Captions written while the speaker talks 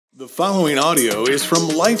The following audio is from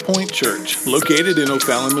Life Point Church, located in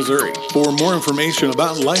O'Fallon, Missouri. For more information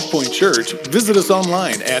about Life Point Church, visit us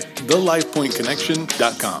online at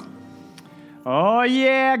thelifepointconnection.com. Oh,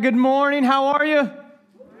 yeah. Good morning. How are you?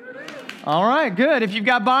 All right, good. If you've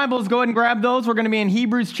got Bibles, go ahead and grab those. We're going to be in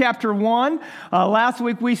Hebrews chapter 1. Last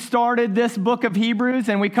week, we started this book of Hebrews,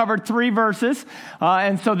 and we covered 3 verses.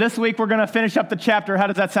 And so this week, we're going to finish up the chapter. How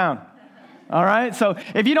does that sound? All right, so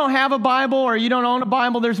if you don't have a Bible or you don't own a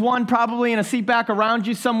Bible, there's one probably in a seat back around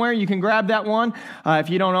you somewhere. You can grab that one. If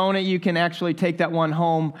you don't own it, you can actually take that one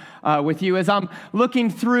home with you. As I'm looking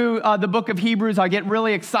through the book of Hebrews, I get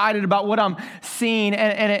really excited about what I'm seeing,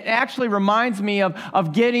 and it actually reminds me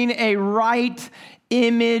of getting a right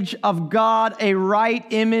image of God, a right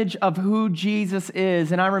image of who Jesus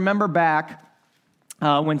is. And I remember back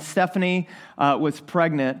when Stephanie was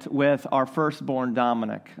pregnant with our firstborn,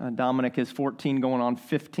 Dominic. Dominic is 14, going on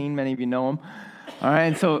 15. Many of you know him. All right,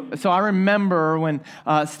 and so I remember when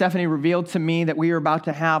Stephanie revealed to me that we were about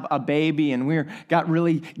to have a baby, and got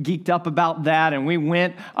really geeked up about that, and we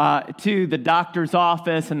went to the doctor's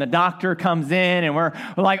office, and the doctor comes in, and we're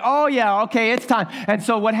like, oh yeah, okay, it's time. And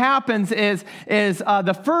so what happens is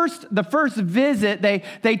the first visit,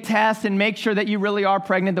 they test and make sure that you really are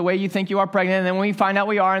pregnant the way you think you are pregnant, and then when we find out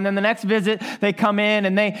we are, and then the next visit, they come in,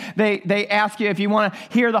 and they ask you if you want to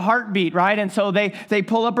hear the heartbeat, right? And so they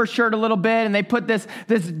pull up her shirt a little bit, and they put this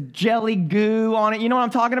jelly goo on it. You know what I'm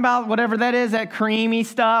talking about? Whatever that is, that creamy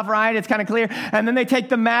stuff, right? It's kind of clear. And then they take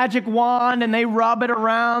the magic wand and they rub it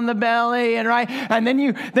around the belly, and right? And then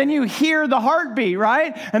you hear the heartbeat,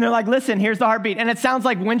 right? And they're like, listen, here's the heartbeat. And it sounds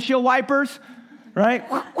like windshield wipers, right?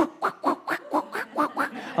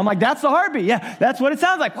 I'm like, that's the heartbeat. Yeah, that's what it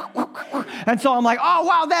sounds like. And so I'm like, oh,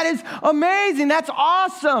 wow, that is amazing. That's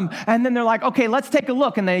awesome. And then they're like, okay, let's take a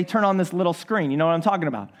look. And they turn on this little screen. You know what I'm talking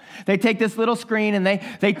about? They take this little screen and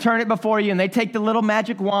they turn it before you, and they take the little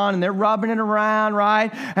magic wand and they're rubbing it around,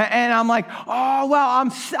 right? And I'm like, oh, wow,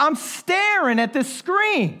 I'm staring at this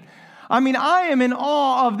screen. I mean, I am in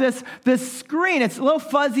awe of this screen. It's a little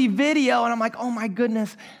fuzzy video, and I'm like, oh my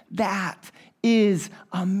goodness, that is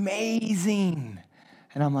amazing.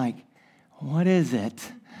 And I'm like, what is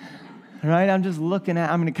it? Right? I'm just looking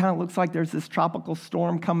at, it kind of looks like there's this tropical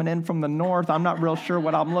storm coming in from the north. I'm not real sure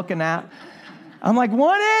what I'm looking at. I'm like,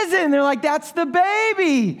 what is it? And they're like, that's the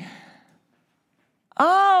baby.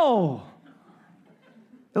 Oh,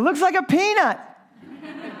 it looks like a peanut.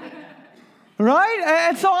 Right?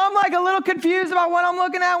 And so I'm like a little confused about what I'm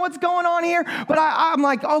looking at, what's going on here. But I'm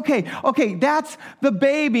like, okay, that's the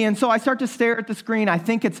baby. And so I start to stare at the screen. I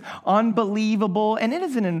think it's unbelievable. And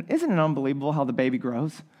isn't it unbelievable how the baby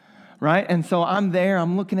grows? Right? And so I'm there,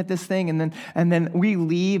 I'm looking at this thing, and then we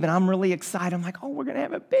leave, and I'm really excited. I'm like, oh, we're going to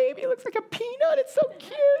have a baby. It looks like a peanut. It's so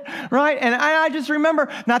cute. Right? And I just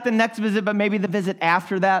remember, not the next visit, but maybe the visit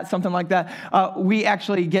after that, something like that, we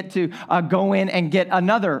actually get to go in and get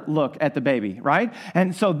another look at the baby, right?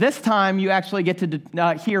 And so this time, you actually get to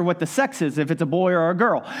hear what the sex is, if it's a boy or a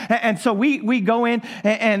girl. And so we go in,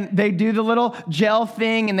 and they do the little gel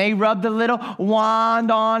thing, and they rub the little wand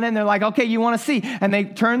on, and they're like, okay, you want to see? And they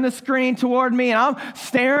turn the screen toward me, and I'm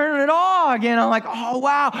staring at all again. I'm like, oh,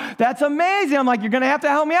 wow, that's amazing. I'm like, you're going to have to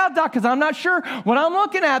help me out, Doc, because I'm not sure what I'm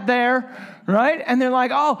looking at there, right? And they're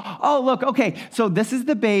like, oh, look, okay, so this is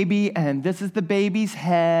the baby, and this is the baby's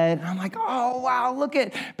head. And I'm like, oh, wow, look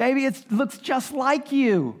at, baby, it looks just like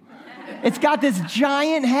you. It's got this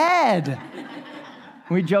giant head.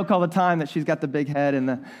 We joke all the time that she's got the big head in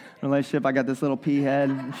the relationship. I got this little pea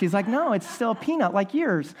head. She's like, no, it's still a peanut like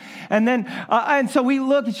yours. And then, and so we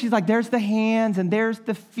look, and she's like, there's the hands, and there's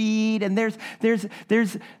the feet, and there's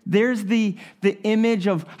the image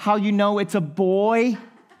of how you know it's a boy.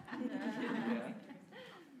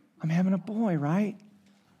 I'm having a boy, right?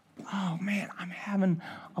 Oh man, I'm having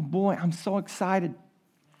a boy. I'm so excited.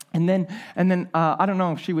 And then I don't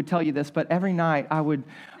know if she would tell you this, but every night I would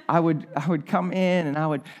come in and I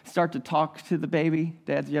would start to talk to the baby.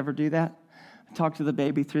 Dads, you ever do that? Talk to the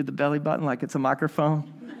baby through the belly button like it's a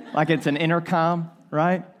microphone, like it's an intercom,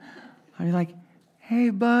 right? I'd be like, hey,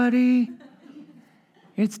 buddy,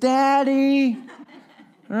 it's Daddy.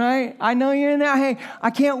 Right? I know you're in there. Hey, I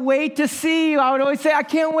can't wait to see you. I would always say, I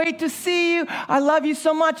can't wait to see you. I love you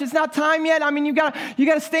so much. It's not time yet. I mean, you got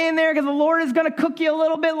to stay in there because the Lord is going to cook you a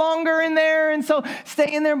little bit longer in there. And so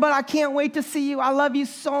stay in there, but I can't wait to see you. I love you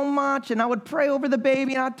so much. And I would pray over the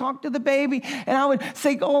baby, and I'd talk to the baby, and I would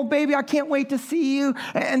say, oh, baby, I can't wait to see you.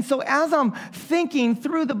 And so as I'm thinking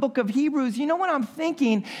through the book of Hebrews, you know what I'm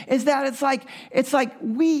thinking is that it's like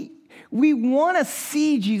we want to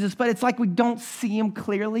see Jesus, but it's like we don't see him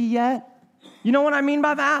clearly yet. You know what I mean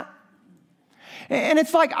by that? And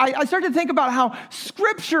it's like, I started to think about how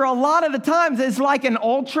Scripture a lot of the times is like an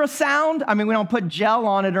ultrasound. I mean, we don't put gel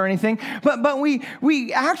on it or anything, but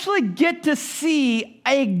we actually get to see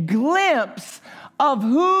a glimpse of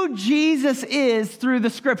who Jesus is through the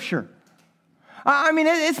Scripture. I mean,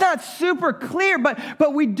 it's not super clear,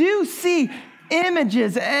 but we do see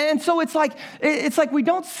images. And so it's like we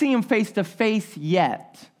don't see him face to face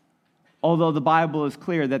yet. Although the Bible is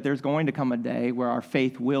clear that there's going to come a day where our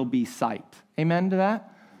faith will be sight. Amen to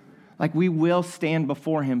that? Like we will stand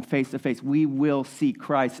before him face to face. We will see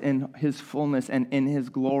Christ in his fullness and in his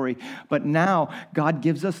glory. But now God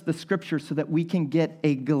gives us the Scripture so that we can get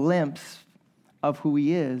a glimpse of who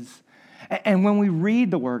he is. And when we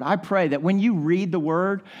read the Word, I pray that when you read the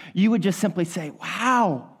Word, you would just simply say,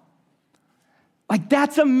 wow. Like,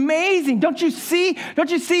 that's amazing. Don't you see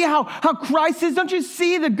how Christ is? Don't you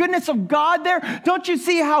see the goodness of God there? Don't you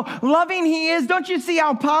see how loving he is? Don't you see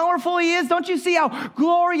how powerful he is? Don't you see how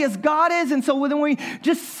glorious God is? And so when we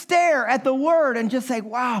just stare at the Word and just say,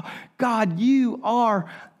 wow, God, you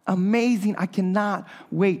are amazing. I cannot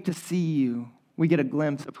wait to see you. We get a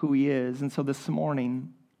glimpse of who he is. And so this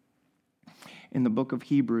morning, in the book of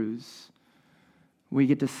Hebrews, we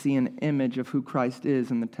get to see an image of who Christ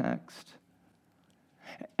is in the text.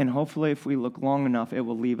 And hopefully, if we look long enough, it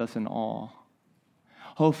will leave us in awe.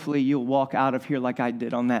 Hopefully, you'll walk out of here like I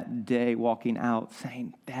did on that day, walking out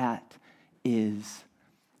saying, that is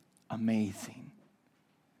amazing.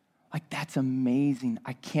 Like, that's amazing.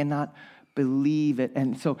 I cannot believe it.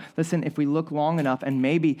 And so, listen, if we look long enough, and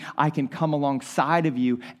maybe I can come alongside of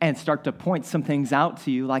you and start to point some things out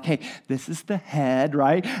to you, like, hey, this is the head,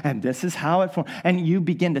 right? And this is how it forms. And you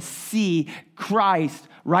begin to see Christ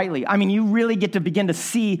rightly. I mean, you really get to begin to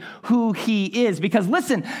see who he is. Because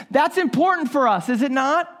listen, that's important for us, is it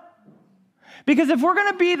not? Because if we're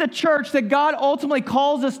going to be the church that God ultimately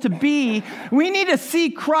calls us to be, we need to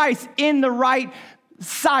see Christ in the right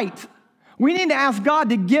sight. We need to ask God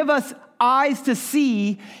to give us eyes to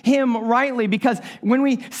see him rightly, because when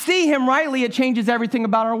we see him rightly, it changes everything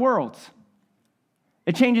about our worlds.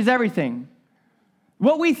 It changes everything.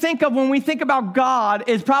 What we think of when we think about God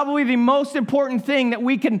is probably the most important thing that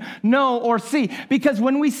we can know or see, because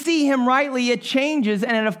when we see him rightly, it changes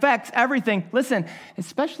and it affects everything. Listen,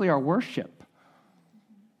 especially our worship.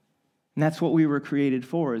 And that's what we were created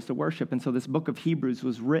for, is to worship. And so this book of Hebrews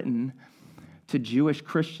was written to Jewish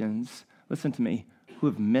Christians, listen to me, who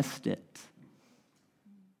have missed it.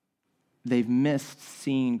 They've missed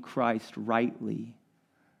seeing Christ rightly.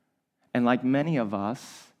 And like many of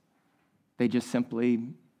us, they just simply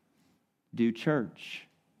do church.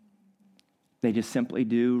 They just simply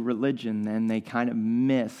do religion, and they kind of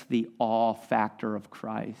miss the awe factor of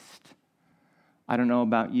Christ. I don't know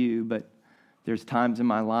about you, but there's times in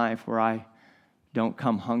my life where I don't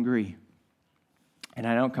come hungry and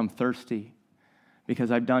I don't come thirsty,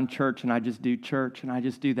 because I've done church and I just do church and I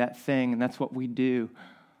just do that thing, and that's what we do.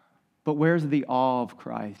 But where's the awe of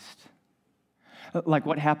Christ? Like,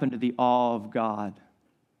 what happened to the awe of God?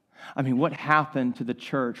 I mean, what happened to the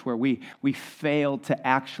church where we failed to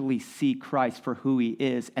actually see Christ for who he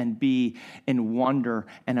is and be in wonder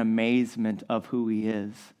and amazement of who he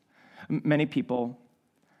is? Many people,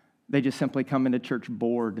 they just simply come into church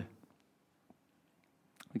bored.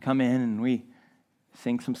 We come in and we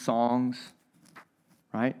sing some songs,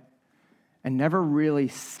 right? And never really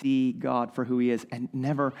see God for who he is, and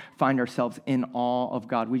never find ourselves in awe of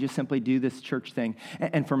God. We just simply do this church thing.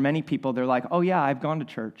 And for many people, they're like, oh yeah, I've gone to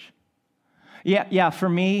church. Yeah, for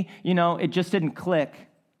me, it just didn't click.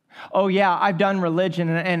 Oh yeah, I've done religion,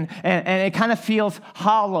 and it kind of feels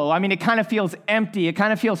hollow. I mean, it kind of feels empty. It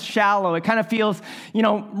kind of feels shallow. It kind of feels,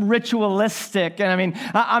 ritualistic. And I mean,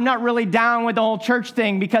 I'm not really down with the whole church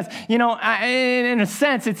thing because, in a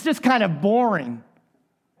sense, it's just kind of boring.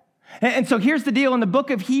 And so here's the deal. In the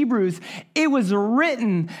book of Hebrews, it was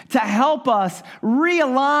written to help us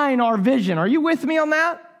realign our vision. Are you with me on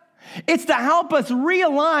that? It's to help us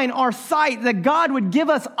realign our sight, that God would give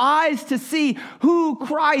us eyes to see who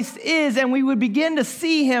Christ is, and we would begin to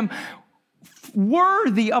see him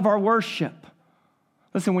worthy of our worship.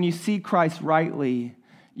 Listen, when you see Christ rightly,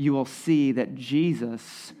 you will see that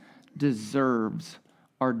Jesus deserves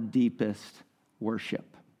our deepest worship.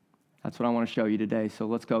 That's what I want to show you today. So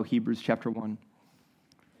let's go. Hebrews chapter 1.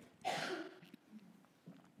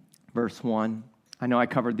 Verse 1. I know I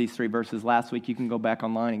covered these 3 verses last week. You can go back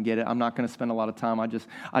online and get it. I'm not going to spend a lot of time. I just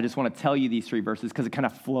want to tell you these 3 verses because it kind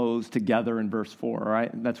of flows together in verse 4, all right?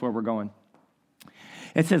 That's where we're going.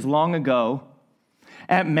 It says, long ago,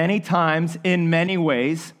 at many times, in many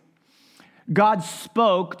ways, God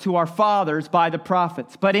spoke to our fathers by the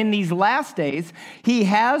prophets. But in these last days, he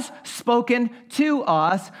has spoken to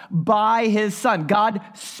us by his Son. God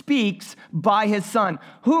speaks by his Son,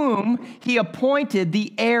 whom he appointed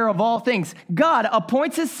the heir of all things. God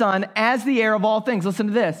appoints his Son as the heir of all things. Listen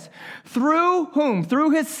to this. Through whom?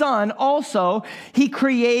 Through his Son also, he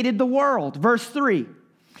created the world. Verse 3,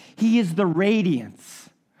 he is the radiance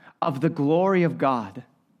of the glory of God.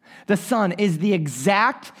 The Son is the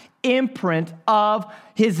exact imprint of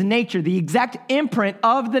his nature, the exact imprint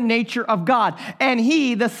of the nature of God. And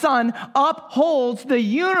he, the Son, upholds the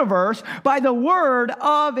universe by the word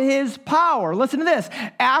of his power. Listen to this.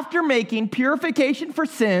 After making purification for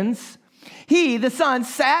sins, he, the Son,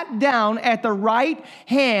 sat down at the right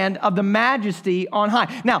hand of the Majesty on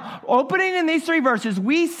high. Now, opening in these 3 verses,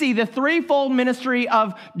 we see the threefold ministry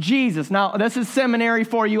of Jesus. Now, this is seminary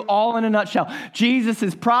for you all in a nutshell. Jesus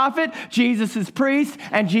is prophet, Jesus is priest,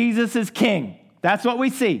 and Jesus is king. That's what we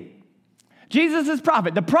see. Jesus is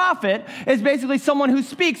prophet. The prophet is basically someone who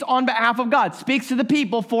speaks on behalf of God, speaks to the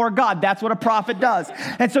people for God. That's what a prophet does.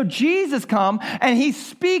 And so Jesus comes and he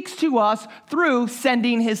speaks to us through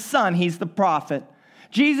sending his Son. He's the prophet.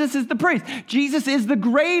 Jesus is the priest. Jesus is the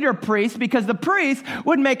greater priest because the priest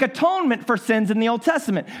would make atonement for sins in the Old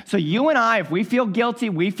Testament. So you and I, if we feel guilty,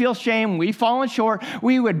 we feel shame, we've fallen short,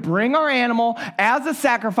 we would bring our animal as a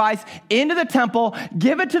sacrifice into the temple,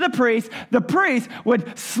 give it to the priest. The priest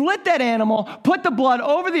would slit that animal, put the blood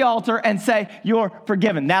over the altar, and say, "You're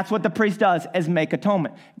forgiven." That's what the priest does, is make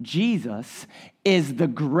atonement. Jesus is the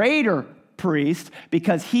greater priest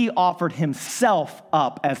because he offered himself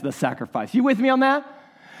up as the sacrifice. You with me on that?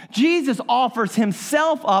 Jesus offers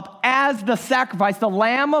himself up as the sacrifice, the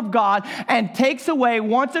Lamb of God, and takes away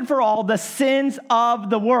once and for all the sins of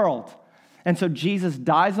the world. And so Jesus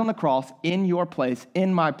dies on the cross in your place,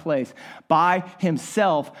 in my place, by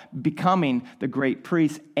himself becoming the great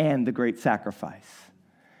priest and the great sacrifice.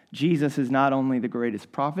 Jesus is not only the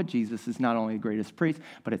greatest prophet, Jesus is not only the greatest priest,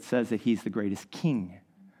 but it says that he's the greatest king.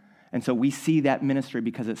 And so we see that ministry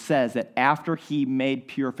because it says that after he made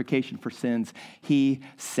purification for sins, he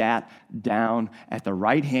sat down at the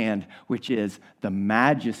right hand, which is the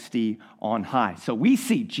Majesty on high. So we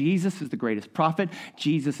see Jesus is the greatest prophet,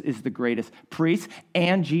 Jesus is the greatest priest,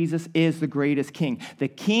 and Jesus is the greatest king. The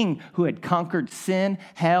king who had conquered sin,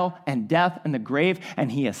 hell, and death and the grave, and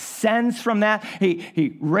he ascends from that.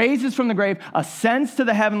 He raises from the grave, ascends to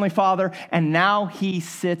the heavenly Father, and now he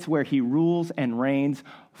sits where he rules and reigns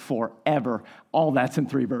forever. All that's in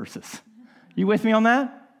 3 verses. You with me on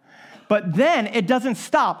that? But then it doesn't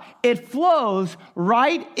stop. It flows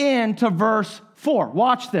right into verse 4.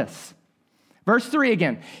 Watch this. Verse 3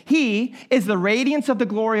 again. He is the radiance of the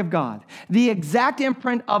glory of God, the exact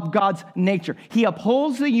imprint of God's nature. He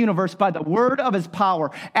upholds the universe by the word of his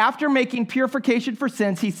power. After making purification for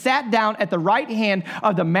sins, he sat down at the right hand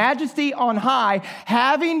of the Majesty on high,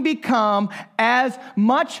 having become as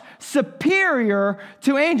much superior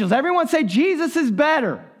to angels. Everyone say, Jesus is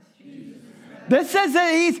better. This says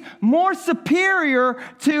that he's more superior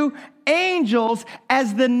to angels,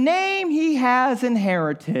 as the name he has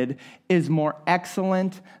inherited is more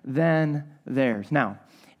excellent than theirs. Now,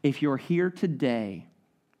 if you're here today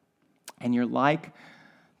and you're like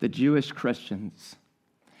the Jewish Christians,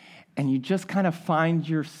 and you just kind of find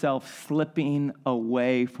yourself slipping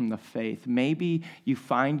away from the faith. Maybe you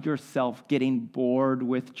find yourself getting bored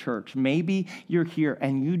with church. Maybe you're here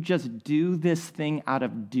and you just do this thing out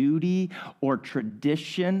of duty or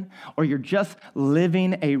tradition, or you're just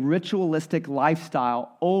living a ritualistic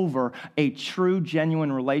lifestyle over a true,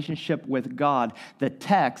 genuine relationship with God. The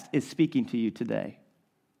text is speaking to you today.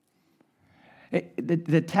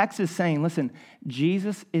 The text is saying, listen,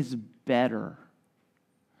 Jesus is better.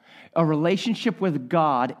 A relationship with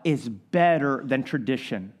God is better than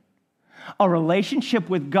tradition. A relationship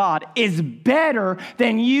with God is better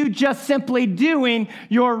than you just simply doing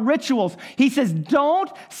your rituals. He says, don't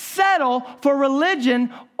settle for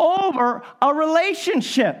religion over a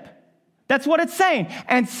relationship. That's what it's saying.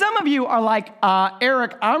 And some of you are like,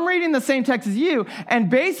 Eric, I'm reading the same text as you, and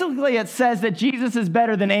basically it says that Jesus is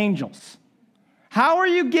better than angels. How are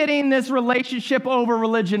you getting this relationship over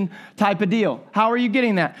religion type of deal? How are you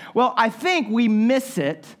getting that? Well, I think we miss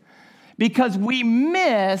it because we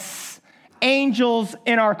miss angels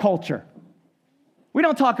in our culture. We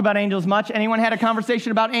don't talk about angels much. Anyone had a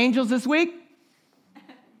conversation about angels this week?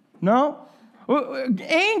 No?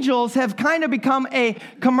 Angels have kind of become a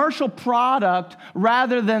commercial product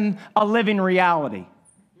rather than a living reality.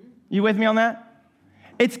 You with me on that?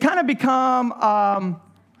 It's kind of become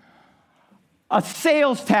a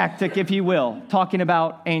sales tactic, if you will, talking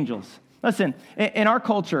about angels. Listen, in our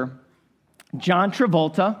culture, John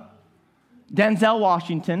Travolta, Denzel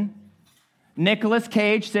Washington, Nicolas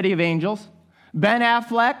Cage, City of Angels, Ben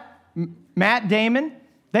Affleck, Matt Damon,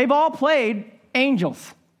 they've all played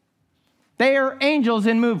angels. They are angels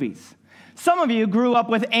in movies. Some of you grew up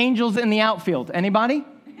with angels in the outfield. Anybody?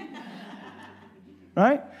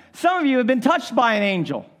 Right? Some of you have been touched by an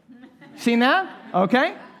angel. Seen that?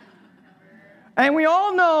 Okay. And we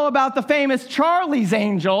all know about the famous Charlie's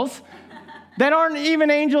Angels that aren't even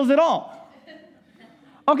angels at all.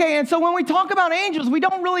 Okay, and so when we talk about angels, we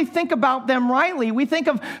don't really think about them rightly. We think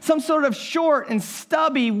of some sort of short and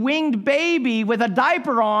stubby winged baby with a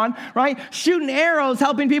diaper on, right? Shooting arrows,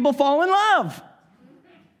 helping people fall in love.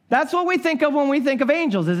 That's what we think of when we think of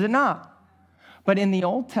angels, is it not? But in the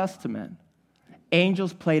Old Testament,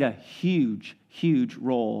 angels played a huge, huge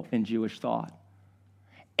role in Jewish thought.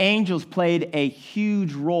 Angels played a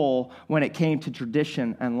huge role when it came to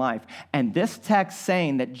tradition and life. And this text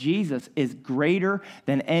saying that Jesus is greater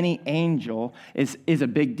than any angel is a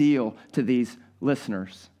big deal to these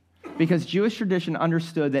listeners. Because Jewish tradition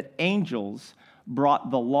understood that angels brought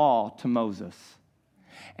the law to Moses.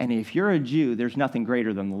 And if you're a Jew, there's nothing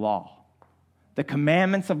greater than the law. The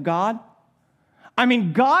commandments of God. I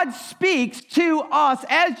mean, God speaks to us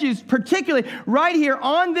as Jews, particularly right here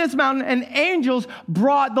on this mountain, and angels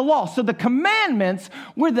brought the law. So the commandments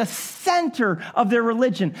were the center of their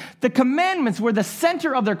religion. The commandments were the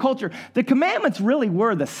center of their culture. The commandments really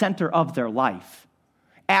were the center of their life.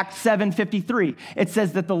 Acts 7:53, it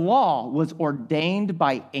says that the law was ordained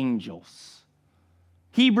by angels.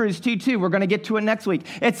 Hebrews 2:2, we're going to get to it next week.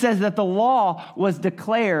 It says that the law was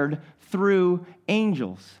declared through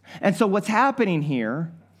angels. And so what's happening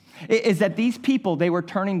here is that these people, they were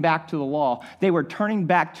turning back to the law. They were turning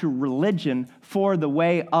back to religion for the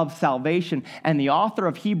way of salvation. And the author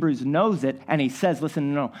of Hebrews knows it, and he says,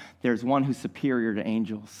 listen, no, there's one who's superior to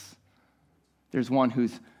angels. There's one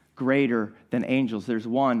who's greater than angels. There's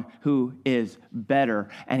one who is better.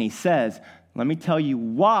 And he says, let me tell you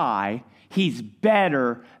why he's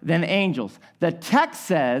better than angels. The text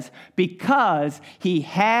says, because he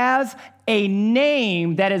has a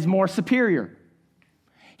name that is more superior.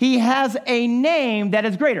 He has a name that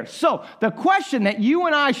is greater. So the question that you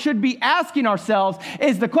and I should be asking ourselves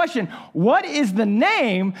is the question, what is the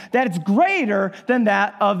name that is greater than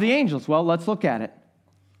that of the angels? Well, let's look at it.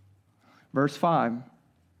 Verse 5.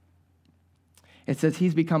 It says,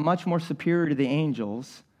 he's become much more superior to the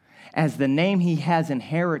angels, as the name he has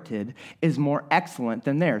inherited is more excellent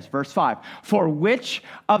than theirs. Verse 5, for which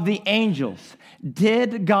of the angels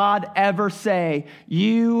did God ever say,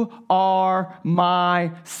 you are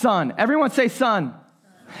my son? Everyone say son.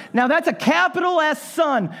 Now that's a capital S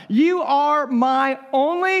son. You are my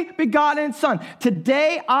only begotten son.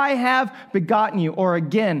 Today I have begotten you. Or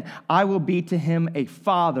again, I will be to him a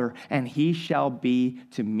father, and he shall be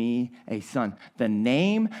to me a son. The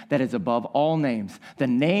name that is above all names, the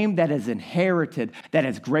name that is inherited, that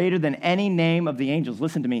is greater than any name of the angels,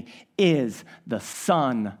 listen to me, is the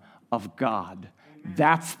Son of God.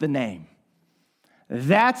 That's the name.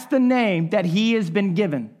 That's the name that he has been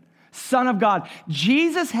given. Son of God.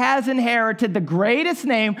 Jesus has inherited the greatest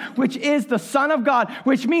name, which is the Son of God,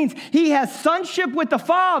 which means he has sonship with the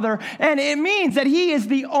Father, and it means that he is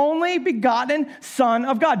the only begotten Son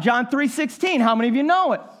of God. John 3:16, how many of you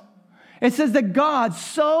know it? It says that God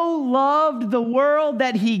so loved the world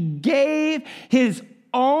that he gave his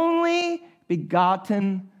only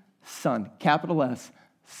begotten Son, capital S,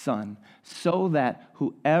 Son, so that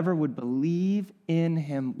whoever would believe in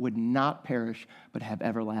him would not perish, but have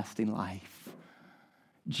everlasting life.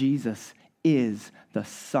 Jesus is the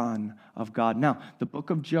Son of God. Now, the book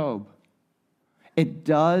of Job, it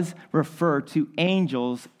does refer to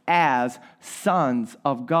angels as sons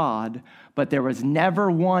of God, but there was never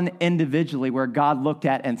one individually where God looked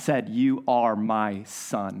at and said, you are my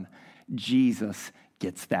son. Jesus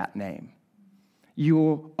gets that name.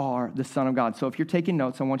 You are the Son of God. So if you're taking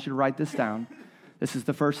notes, I want you to write this down. This is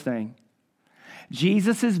the first thing.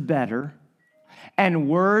 Jesus is better and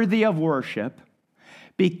worthy of worship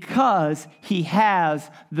because he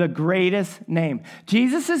has the greatest name.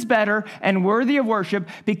 Jesus is better and worthy of worship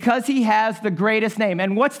because he has the greatest name.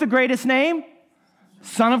 And what's the greatest name?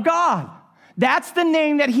 Son of God. That's the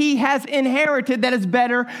name that he has inherited that is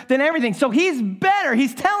better than everything. So he's better.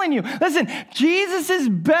 He's telling you, listen, Jesus is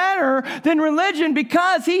better than religion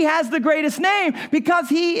because he has the greatest name, because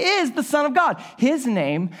he is the Son of God. His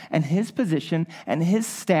name and his position and his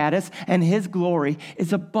status and his glory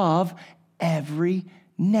is above every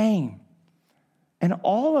name. And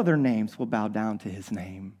all other names will bow down to his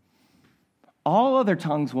name. All other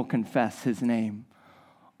tongues will confess his name.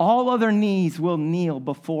 All other knees will kneel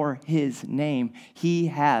before his name. He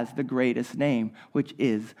has the greatest name, which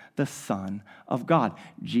is the Son of God.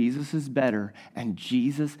 Jesus is better, and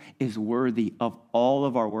Jesus is worthy of all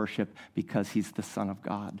of our worship because he's the Son of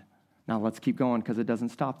God. Now let's keep going because it doesn't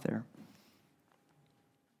stop there.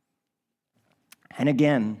 And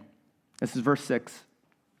again, this is verse 6.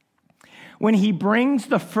 When he brings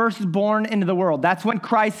the firstborn into the world, that's when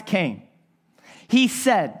Christ came. He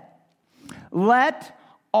said, let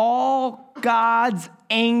all God's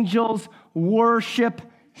angels worship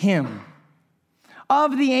him.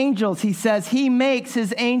 Of the angels, he says, he makes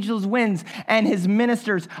his angels winds and his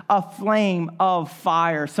ministers a flame of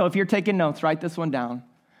fire. So if you're taking notes, write this one down.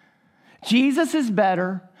 Jesus is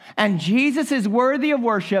better, and Jesus is worthy of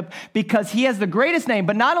worship because he has the greatest name,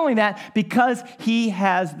 but not only that, because he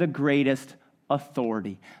has the greatest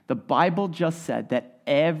authority. The Bible just said that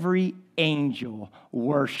every angel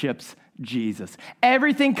worships Jesus.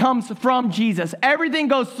 Everything comes from Jesus. Everything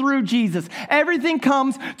goes through Jesus. Everything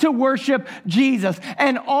comes to worship Jesus.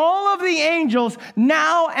 And all of the angels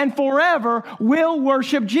now and forever will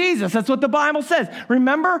worship Jesus. That's what the Bible says.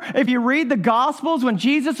 Remember, if you read the Gospels, when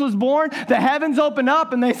Jesus was born, the heavens open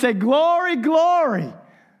up and they say, glory, glory.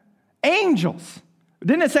 Angels.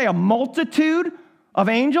 Didn't it say a multitude of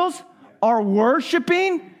angels are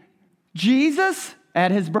worshiping Jesus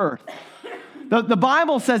at his birth? The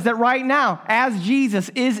Bible says that right now, as Jesus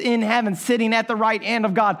is in heaven, sitting at the right hand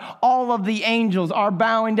of God, all of the angels are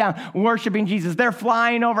bowing down, worshiping Jesus. They're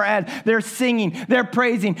flying overhead. They're singing. They're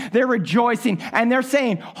praising. They're rejoicing. And they're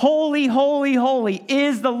saying, holy, holy, holy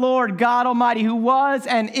is the Lord God Almighty, who was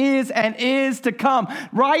and is to come.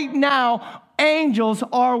 Right now, angels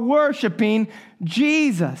are worshiping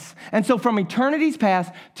Jesus. And so from eternity's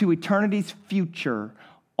past to eternity's future,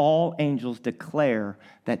 all angels declare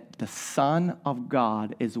that the Son of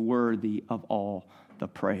God is worthy of all the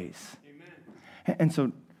praise. Amen. And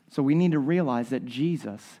so we need to realize that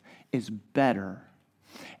Jesus is better,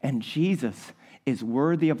 and Jesus is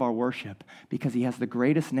worthy of our worship because he has the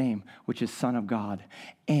greatest name, which is Son of God,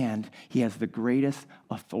 and he has the greatest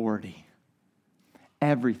authority.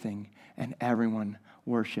 Everything and everyone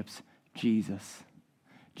worships Jesus.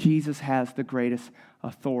 Jesus has the greatest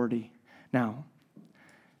authority. Now,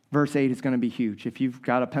 verse 8 is going to be huge. If you've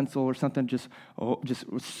got a pencil or something, just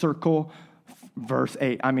circle verse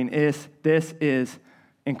 8. I mean, this is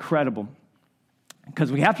incredible.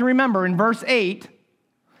 Because we have to remember in verse 8,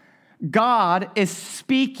 God is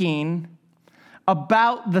speaking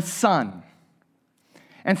about the Son.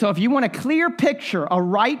 And so if you want a clear picture, a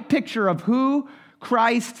right picture of who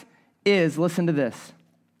Christ is, listen to this.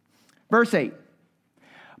 Verse 8,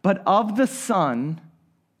 but of the Son,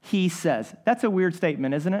 he says. That's a weird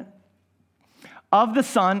statement, isn't it? Of the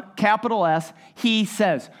Son, capital S, he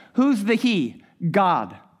says. Who's the he?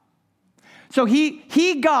 God. So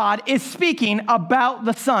he, God, is speaking about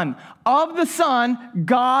the Son. Of the Son,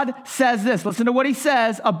 God says this. Listen to what he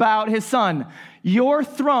says about his Son. Your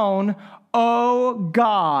throne, O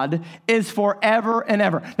God, is forever and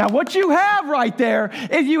ever. Now, what you have right there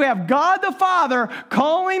is you have God the Father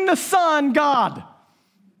calling the Son God.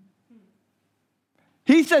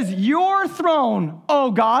 He says, your throne,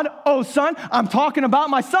 O God, O Son, I'm talking about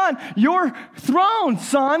my Son. Your throne,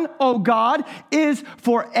 Son, O God, is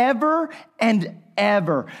forever and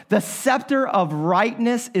ever. The scepter of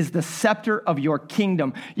rightness is the scepter of your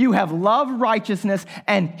kingdom. You have loved righteousness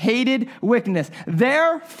and hated wickedness.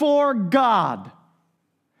 Therefore, God,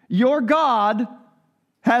 your God,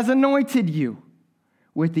 has anointed you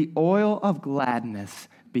with the oil of gladness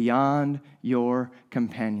beyond your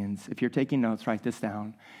companions. If you're taking notes, write this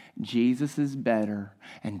down. Jesus is better,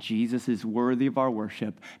 and Jesus is worthy of our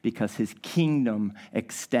worship because his kingdom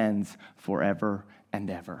extends forever and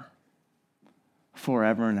ever.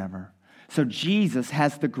 Forever and ever. So Jesus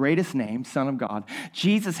has the greatest name, Son of God.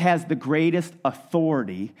 Jesus has the greatest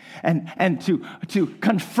authority. And to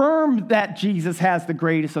confirm that Jesus has the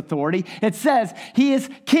greatest authority, it says his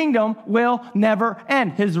kingdom will never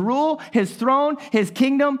end. His rule, his throne, his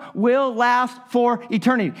kingdom will last for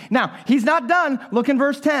eternity. Now, he's not done. Look in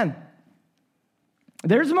verse 10.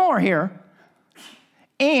 There's more here.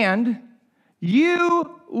 And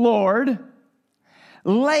you, Lord,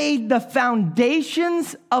 laid the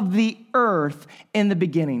foundations of the earth in the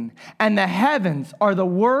beginning, and the heavens are the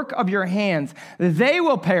work of your hands. They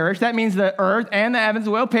will perish. That means the earth and the heavens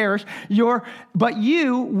will perish. But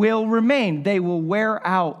you will remain. They will wear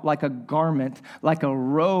out like a garment, like a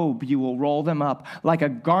robe. You will roll them up. Like a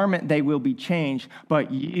garment, they will be changed.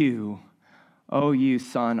 But you, O you,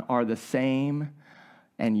 Son, are the same,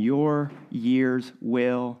 and your years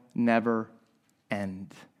will never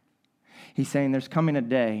end. He's saying there's coming a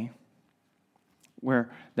day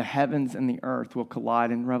where the heavens and the earth will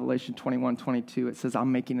collide. In Revelation 21:22, it says,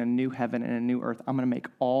 I'm making a new heaven and a new earth. I'm going to make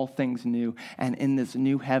all things new. And in this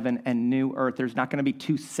new heaven and new earth, there's not going to be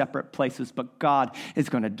two separate places, but God is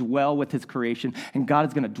going to dwell with his creation, and God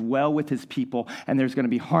is going to dwell with his people, and there's going to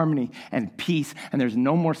be harmony and peace, and there's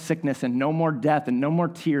no more sickness and no more death and no more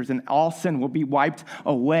tears, and all sin will be wiped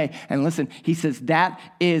away. And listen, he says that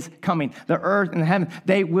is coming. The earth and the heaven,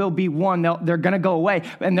 they will be one. They're going to go away,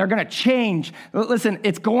 and they're going to change. Listen,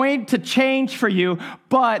 it's going to change for you,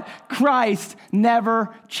 but Christ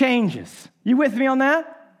never changes. You with me on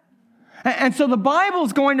that? And so the Bible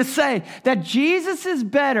is going to say that Jesus is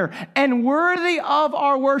better and worthy of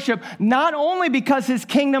our worship, not only because his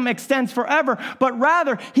kingdom extends forever, but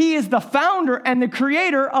rather he is the founder and the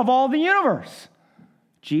creator of all the universe.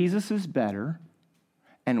 Jesus is better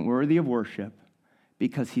and worthy of worship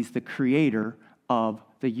because he's the creator of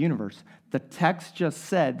the universe. The text just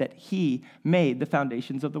said that he made the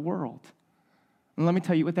foundations of the world. And let me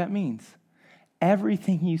tell you what that means.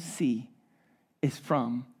 Everything you see is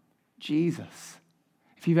from Jesus.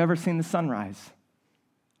 If you've ever seen the sunrise,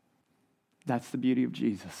 that's the beauty of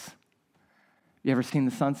Jesus. You ever seen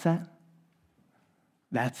the sunset?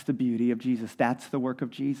 That's the beauty of Jesus. That's the work of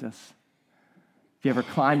Jesus. If you ever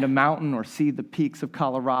climbed a mountain or see the peaks of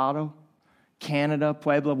Colorado, Canada,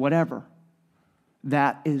 Puebla, whatever,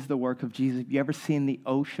 that is the work of Jesus. Have you ever seen the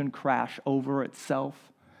ocean crash over itself?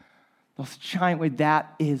 Those giant waves,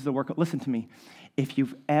 that is the work of, listen to me. If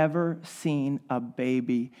you've ever seen a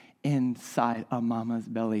baby inside a mama's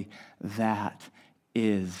belly, that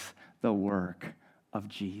is the work of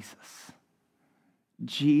Jesus.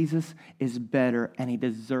 Jesus is better, and he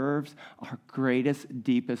deserves our greatest,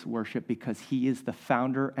 deepest worship because he is the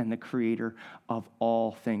founder and the creator of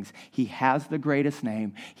all things. He has the greatest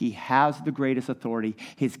name. He has the greatest authority.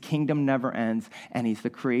 His kingdom never ends, and he's the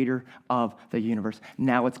creator of the universe.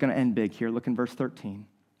 Now it's going to end big here. Look in verse 13.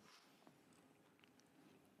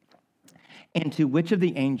 And to which of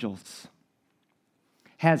the angels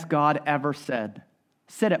has God ever said,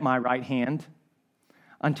 sit at my right hand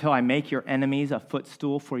until I make your enemies a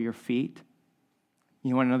footstool for your feet?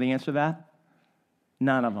 You want to know the answer to that?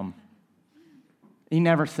 None of them. He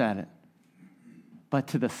never said it. But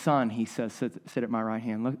to the Son, he says, sit at my right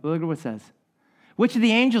hand. Look at what it says. Which of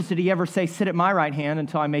the angels did he ever say, sit at my right hand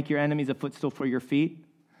until I make your enemies a footstool for your feet?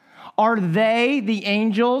 Are they, the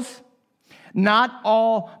angels, not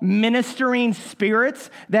all ministering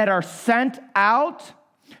spirits that are sent out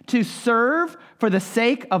to serve for the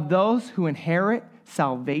sake of those who inherit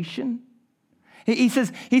salvation? He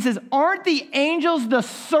says, aren't the angels the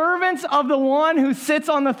servants of the one who sits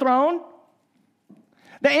on the throne?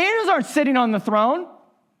 The angels aren't sitting on the throne.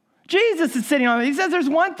 Jesus is sitting on it. He says there's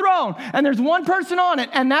one throne and there's one person on it,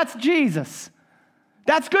 and that's Jesus.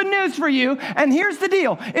 That's good news for you. And here's the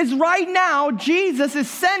deal, is right now Jesus is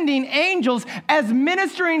sending angels as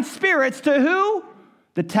ministering spirits to who?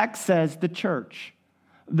 The text says the church.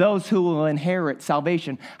 Those who will inherit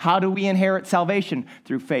salvation. How do we inherit salvation?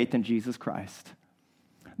 Through faith in Jesus Christ.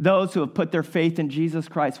 Those who have put their faith in Jesus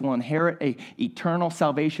Christ will inherit an eternal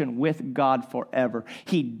salvation with God forever.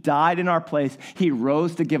 He died in our place. He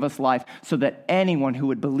rose to give us life so that anyone who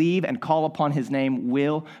would believe and call upon his name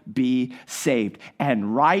will be saved.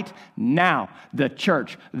 And right now, the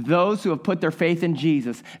church, those who have put their faith in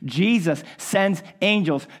Jesus, Jesus sends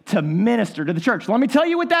angels to minister to the church. Let me tell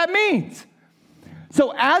you what that means.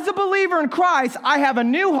 So as a believer in Christ, I have a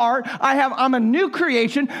new heart. I'm a new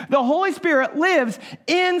creation. The Holy Spirit lives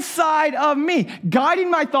inside of me, guiding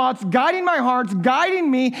my thoughts, guiding my hearts, guiding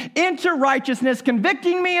me into righteousness,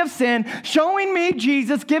 convicting me of sin, showing me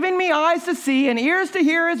Jesus, giving me eyes to see and ears to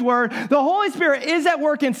hear his word. The Holy Spirit is at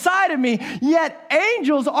work inside of me, yet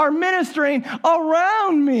angels are ministering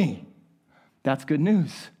around me. That's good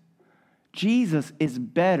news. Jesus is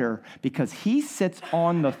better because he sits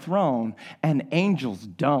on the throne and angels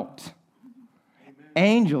don't. Amen.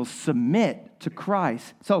 Angels submit to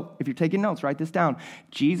Christ. So if you're taking notes, write this down.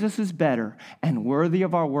 Jesus is better and worthy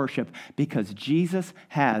of our worship because Jesus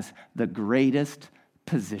has the greatest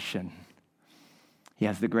position. He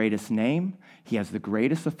has the greatest name. He has the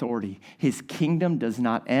greatest authority. His kingdom does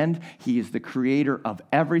not end. He is the creator of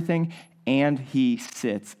everything, and he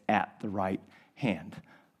sits at the right hand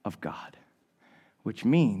of God. Which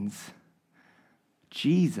means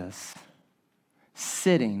Jesus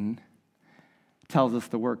sitting tells us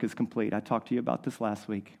the work is complete. I talked to you about this last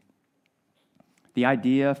week. The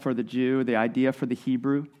idea for the Jew, the idea for the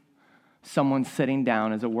Hebrew, someone sitting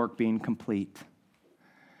down is a work being complete.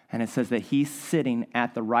 And it says that he's sitting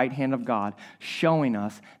at the right hand of God, showing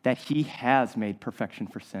us that he has made perfection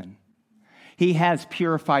for sin. He has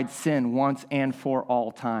purified sin once and for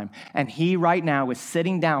all time. And he right now is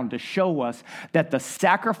sitting down to show us that the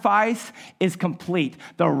sacrifice is complete.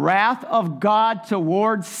 The wrath of God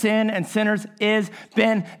towards sin and sinners is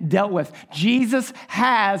been dealt with. Jesus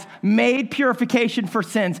has made purification for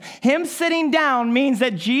sins. Him sitting down means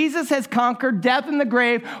that Jesus has conquered death and the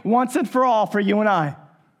grave once and for all for you and I.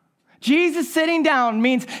 Jesus sitting down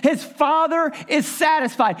means his Father is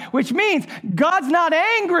satisfied, which means God's not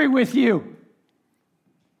angry with you.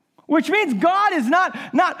 Which means God is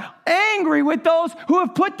not angry with those who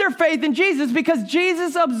have put their faith in Jesus, because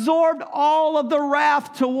Jesus absorbed all of the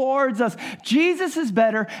wrath towards us. Jesus is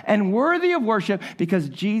better and worthy of worship because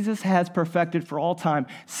Jesus has perfected for all time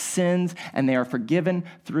sins, and they are forgiven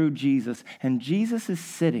through Jesus. And Jesus is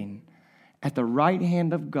sitting at the right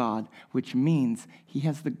hand of God, which means he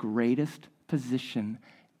has the greatest position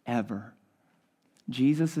ever.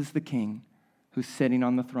 Jesus is the king who's sitting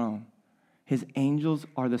on the throne. His angels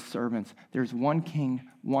are the servants. There's one king,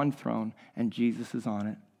 one throne, and Jesus is on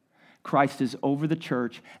it. Christ is over the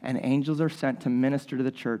church, and angels are sent to minister to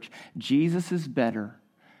the church. Jesus is better,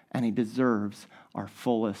 and he deserves our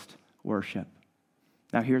fullest worship.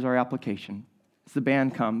 Now here's our application. As the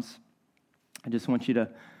band comes, I just want you to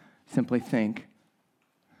simply think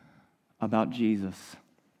about Jesus.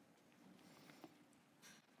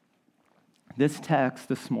 This text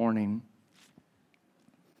this morning,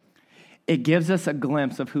 it gives us a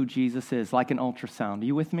glimpse of who Jesus is, like an ultrasound. Are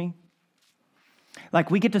you with me? Like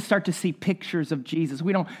we get to start to see pictures of Jesus.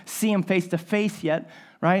 We don't see him face to face yet,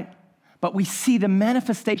 right? But we see the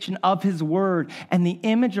manifestation of his word and the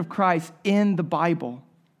image of Christ in the Bible.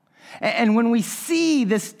 And when we see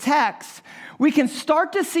this text, we can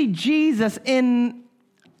start to see Jesus in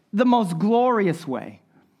the most glorious way.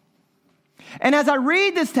 And as I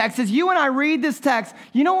read this text, as you and I read this text,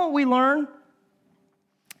 you know what we learn?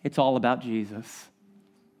 It's all about Jesus.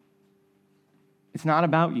 It's not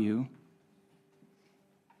about you.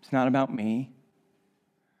 It's not about me.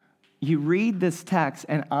 You read this text,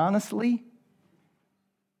 and honestly,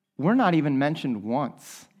 we're not even mentioned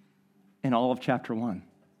once in all of chapter 1.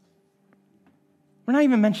 We're not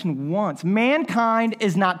even mentioned once. Mankind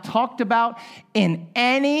is not talked about in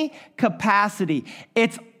any capacity.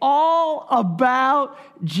 It's all about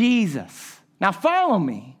Jesus. Now follow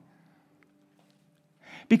me.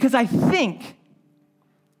 Because I think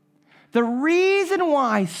the reason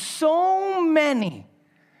why so many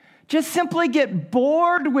just simply get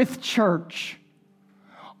bored with church,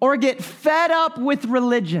 or get fed up with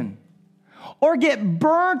religion, or get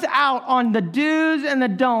burnt out on the do's and the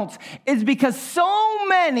don'ts is because so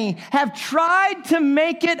many have tried to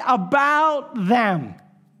make it about them.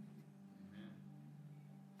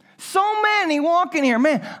 So many walk in here,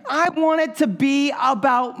 man, I want it to be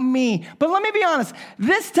about me. But let me be honest,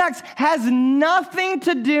 this text has nothing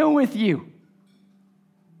to do with you.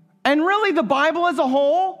 And really, the Bible as a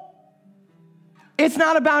whole, it's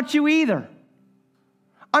not about you either.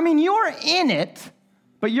 I mean, you're in it,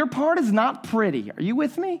 but your part is not pretty. Are you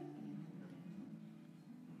with me?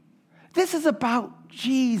 This is about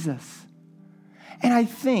Jesus. And I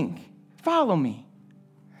think, follow me,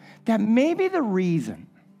 that maybe the reason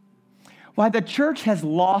why the church has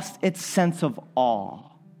lost its sense of awe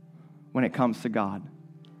when it comes to God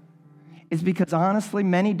is because, honestly,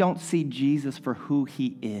 many don't see Jesus for who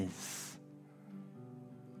he is.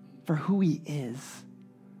 For who he is.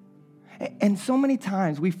 And so many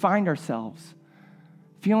times we find ourselves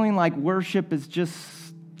feeling like worship is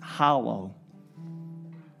just hollow.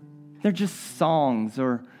 They're just songs,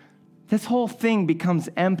 or this whole thing becomes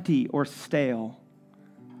empty or stale.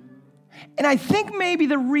 And I think maybe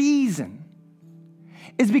the reason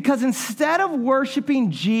is because instead of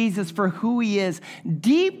worshiping Jesus for who he is,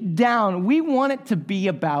 deep down, we want it to be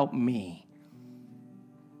about me.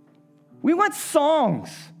 We want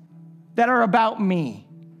songs that are about me.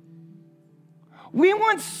 We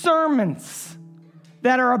want sermons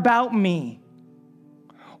that are about me.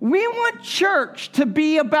 We want church to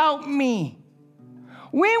be about me.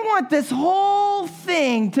 We want this whole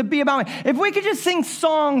thing to be about me. If we could just sing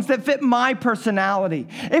songs that fit my personality,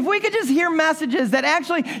 if we could just hear messages that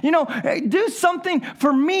actually, do something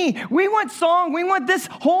for me. We want this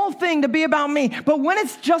whole thing to be about me. But when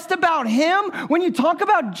it's just about him, when you talk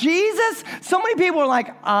about Jesus, so many people are like,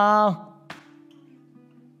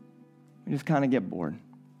 we just kind of get bored.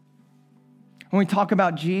 When we talk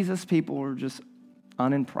about Jesus, people are just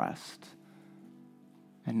unimpressed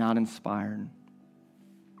and not inspired.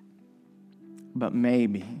 But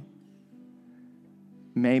maybe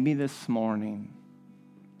this morning,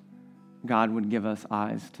 God would give us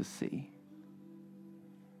eyes to see.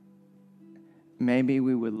 Maybe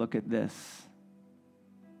we would look at this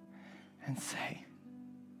and say,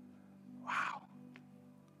 wow,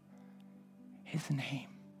 his name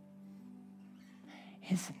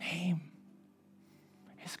is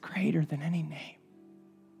greater than any name.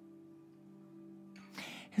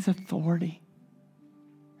 His authority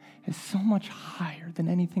is so much higher than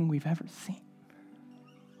anything we've ever seen.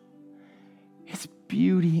 His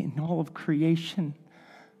beauty in all of creation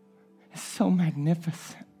is so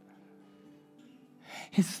magnificent.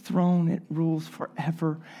 His throne, it rules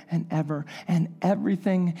forever and ever, and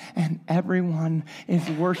everything and everyone is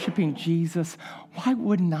worshiping Jesus. Why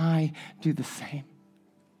wouldn't I do the same?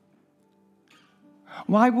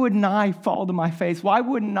 Why wouldn't I fall to my face? Why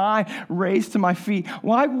wouldn't I raise to my feet?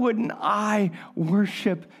 Why wouldn't I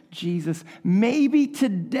worship Jesus? Maybe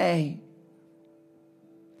today,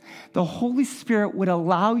 the Holy Spirit would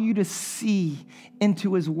allow you to see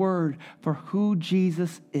into his word for who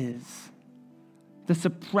Jesus is. The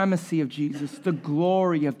supremacy of Jesus, the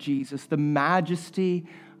glory of Jesus, the majesty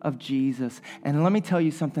of Jesus. And let me tell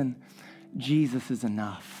you something, Jesus is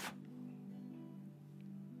enough.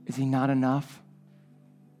 Is he not enough?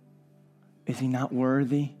 Is he not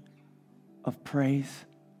worthy of praise?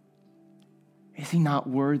 Is he not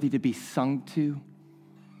worthy to be sung to?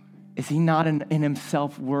 Is he not in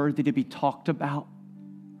himself worthy to be talked about?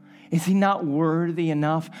 Is he not worthy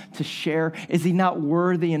enough to share? Is he not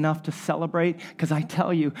worthy enough to celebrate? Because I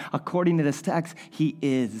tell you, according to this text, he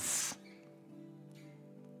is.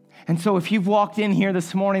 And so if you've walked in here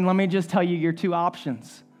this morning, let me just tell you your two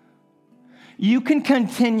options. You can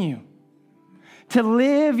continue to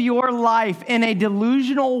live your life in a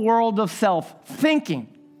delusional world of self, thinking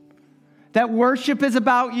that worship is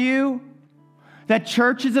about you, that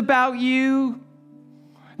church is about you,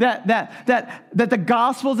 that the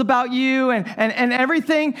gospel is about you, and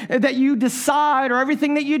everything that you decide or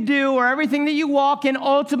everything that you do or everything that you walk in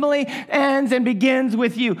ultimately ends and begins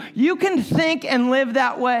with you. You can think and live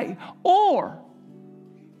that way. Or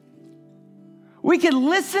we could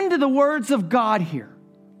listen to the words of God here,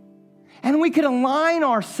 and we could align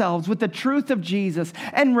ourselves with the truth of Jesus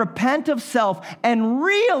and repent of self and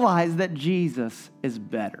realize that Jesus is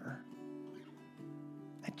better,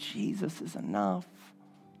 that Jesus is enough.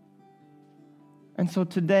 And so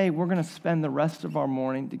today, we're going to spend the rest of our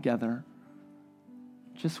morning together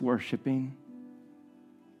just worshiping,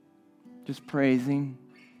 just praising.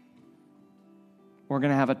 We're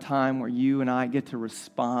going to have a time where you and I get to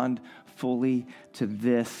respond fully to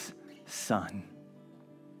this Son.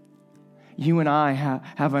 You and I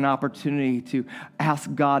have an opportunity to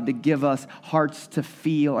ask God to give us hearts to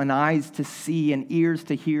feel and eyes to see and ears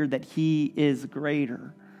to hear that he is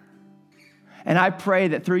greater. And I pray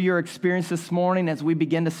that through your experience this morning, as we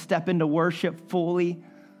begin to step into worship fully,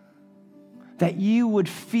 that you would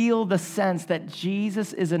feel the sense that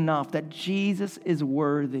Jesus is enough, that Jesus is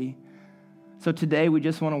worthy. So today we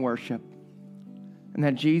just want to worship, and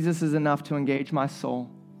that Jesus is enough to engage my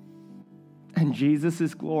soul, and Jesus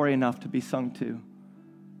is glory enough to be sung to.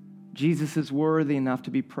 Jesus is worthy enough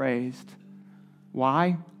to be praised.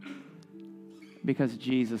 Why? Because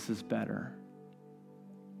Jesus is better.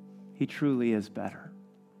 He truly is better.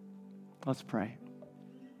 Let's pray.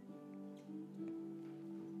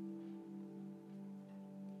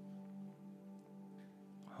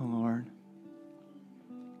 Oh Lord,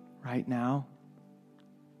 right now,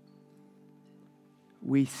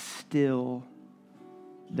 we still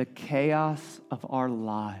the chaos of our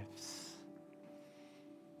lives.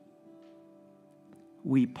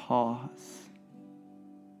 We pause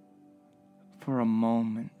for a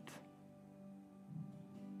moment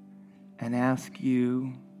and ask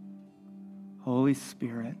you, Holy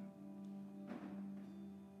Spirit,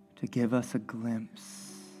 to give us a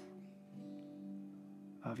glimpse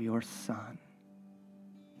of your Son.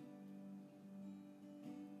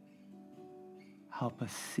 Help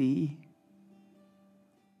us see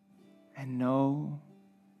and know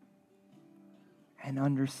and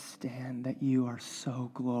understand that you are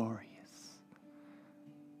so glorious.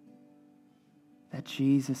 That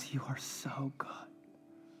Jesus, you are so good.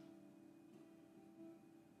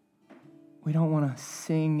 We don't want to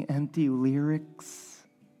sing empty lyrics,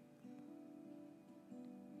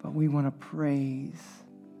 but we want to praise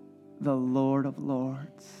the Lord of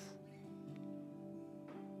Lords,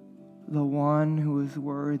 the one who is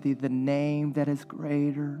worthy, the name that is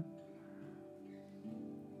greater.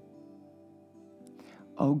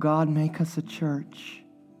 Oh God, make us a church.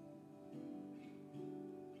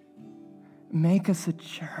 Make us a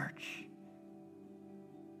church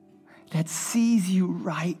that sees you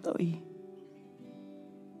rightly.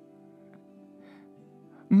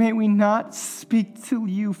 May we not speak to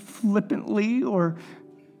you flippantly or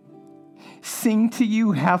sing to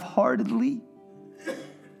you half-heartedly,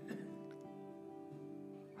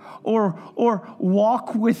 or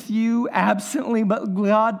walk with you absently, but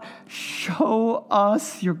God, show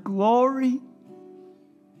us your glory.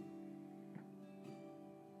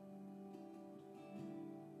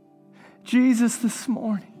 Jesus, this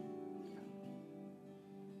morning,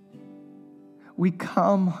 we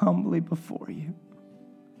come humbly before you,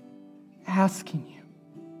 asking you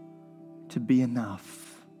to be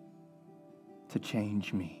enough to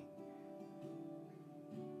change me.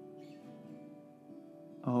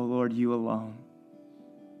 Oh Lord, you alone,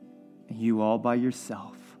 and you all by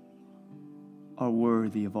yourself, are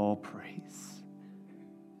worthy of all praise.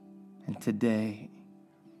 And today,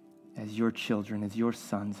 as your children, as your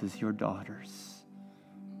sons, as your daughters,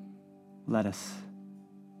 let us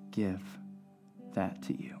give that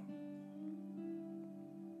to you.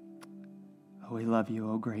 Oh, we love you,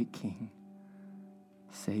 oh great King,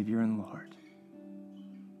 Savior and Lord.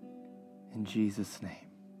 In Jesus' name,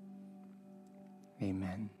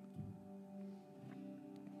 amen.